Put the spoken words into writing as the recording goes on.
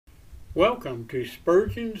Welcome to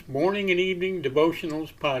Spurgeon's Morning and Evening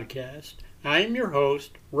Devotionals podcast. I am your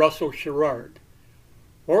host, Russell Sherrard.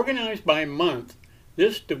 Organized by month,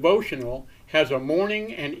 this devotional has a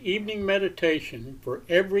morning and evening meditation for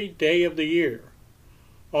every day of the year.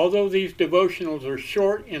 Although these devotionals are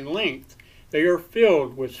short in length, they are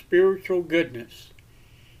filled with spiritual goodness.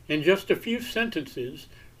 In just a few sentences,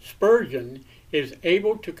 Spurgeon is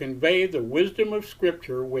able to convey the wisdom of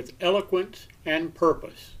Scripture with eloquence and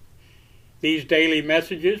purpose. These daily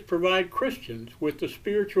messages provide Christians with the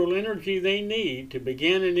spiritual energy they need to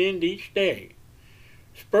begin and end each day.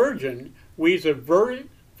 Spurgeon weaves a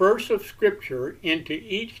verse of Scripture into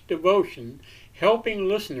each devotion, helping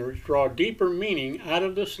listeners draw deeper meaning out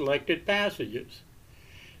of the selected passages.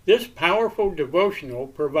 This powerful devotional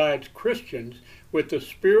provides Christians with the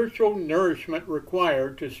spiritual nourishment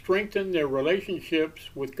required to strengthen their relationships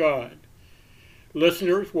with God.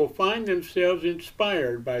 Listeners will find themselves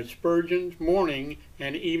inspired by Spurgeon's morning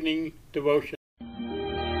and evening devotion.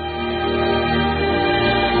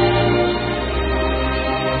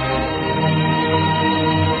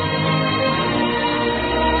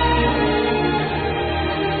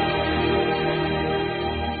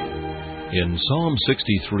 In Psalm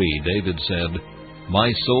 63, David said,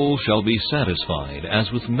 "My soul shall be satisfied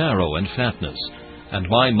as with marrow and fatness, and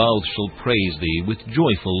my mouth shall praise thee with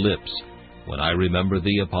joyful lips, when I remember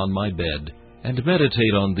thee upon my bed, and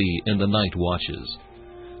meditate on thee in the night watches."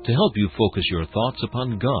 To help you focus your thoughts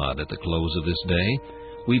upon God at the close of this day,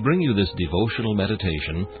 we bring you this devotional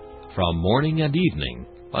meditation from Morning and Evening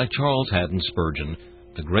by Charles Haddon Spurgeon,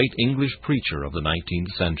 the great English preacher of the 19th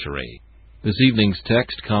century. This evening's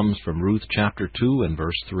text comes from Ruth chapter 2 and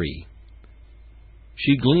verse 3.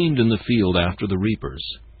 "She gleaned in the field after the reapers,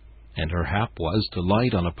 and her hap was to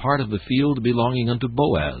light on a part of the field belonging unto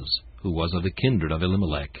Boaz, who was of the kindred of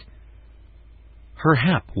Elimelech." Her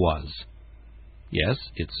hap was. Yes,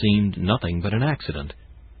 it seemed nothing but an accident,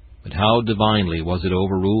 but how divinely was it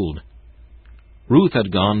overruled. Ruth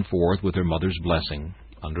had gone forth with her mother's blessing,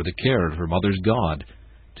 under the care of her mother's God,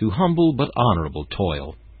 to humble but honorable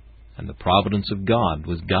toil, and the providence of God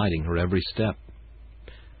was guiding her every step.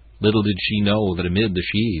 Little did she know that amid the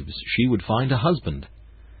sheaves she would find a husband,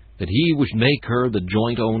 that he would make her the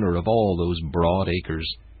joint owner of all those broad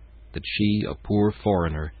acres, that she, a poor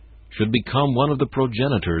foreigner, should become one of the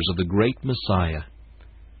progenitors of the great Messiah.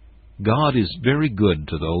 God is very good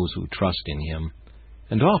to those who trust in Him,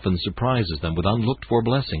 and often surprises them with unlooked-for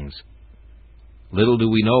blessings. Little do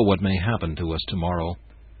we know what may happen to us tomorrow,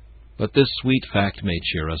 but this sweet fact may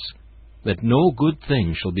cheer us, that no good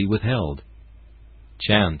thing shall be withheld.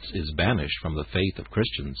 Chance is banished from the faith of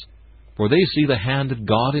Christians, for they see the hand of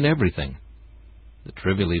God in everything. The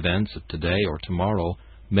trivial events of today or tomorrow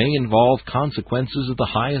may involve consequences of the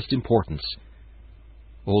highest importance.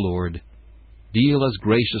 O Lord, deal as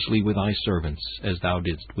graciously with thy servants as thou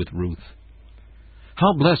didst with Ruth.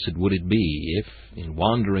 How blessed would it be if, in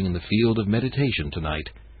wandering in the field of meditation tonight,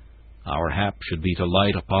 our hap should be to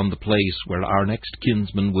light upon the place where our next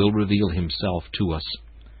kinsman will reveal himself to us.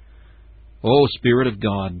 O Spirit of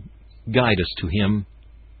God, guide us to Him.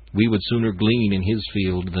 We would sooner glean in His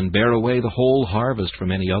field than bear away the whole harvest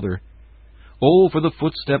from any other. Oh, for the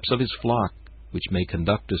footsteps of His flock, which may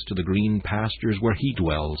conduct us to the green pastures where He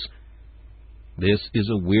dwells. This is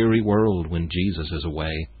a weary world when Jesus is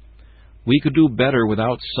away. We could do better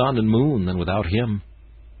without sun and moon than without Him.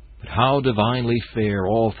 But how divinely fair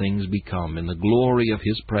all things become in the glory of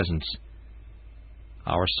His presence.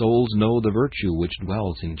 Our souls know the virtue which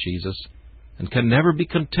dwells in Jesus, and can never be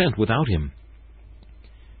content without Him.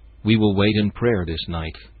 We will wait in prayer this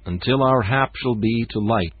night, until our hap shall be to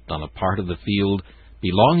light on a part of the field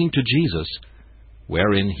belonging to Jesus,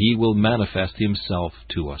 wherein He will manifest Himself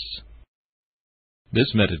to us.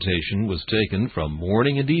 This meditation was taken from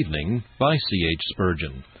Morning and Evening by C.H.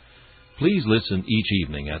 Spurgeon. Please listen each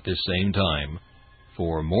evening at this same time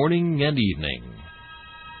for Morning and Evening.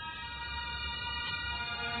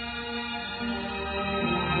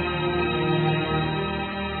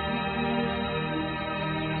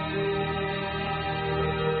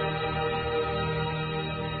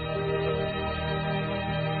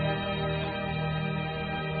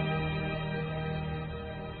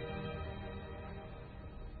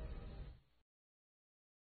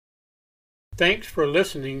 Thanks for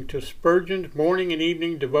listening to Spurgeon's Morning and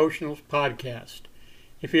Evening Devotionals podcast.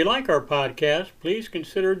 If you like our podcast, please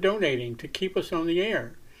consider donating to keep us on the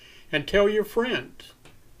air, and tell your friends.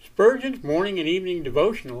 Spurgeon's Morning and Evening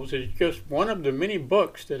Devotionals is just one of the many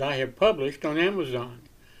books that I have published on Amazon.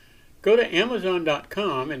 Go to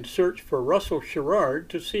Amazon.com and search for Russell Sherrard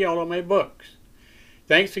to see all of my books.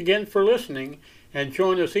 Thanks again for listening, and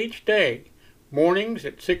join us each day, mornings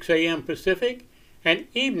at 6 a.m. Pacific and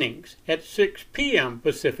evenings at 6 p.m.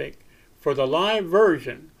 Pacific for the live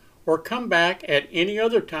version, or come back at any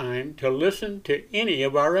other time to listen to any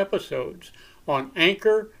of our episodes on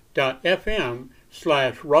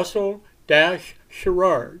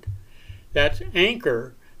anchor.fm/Russell-Sherrard. That's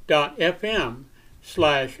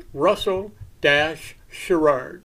anchor.fm/Russell-Sherrard.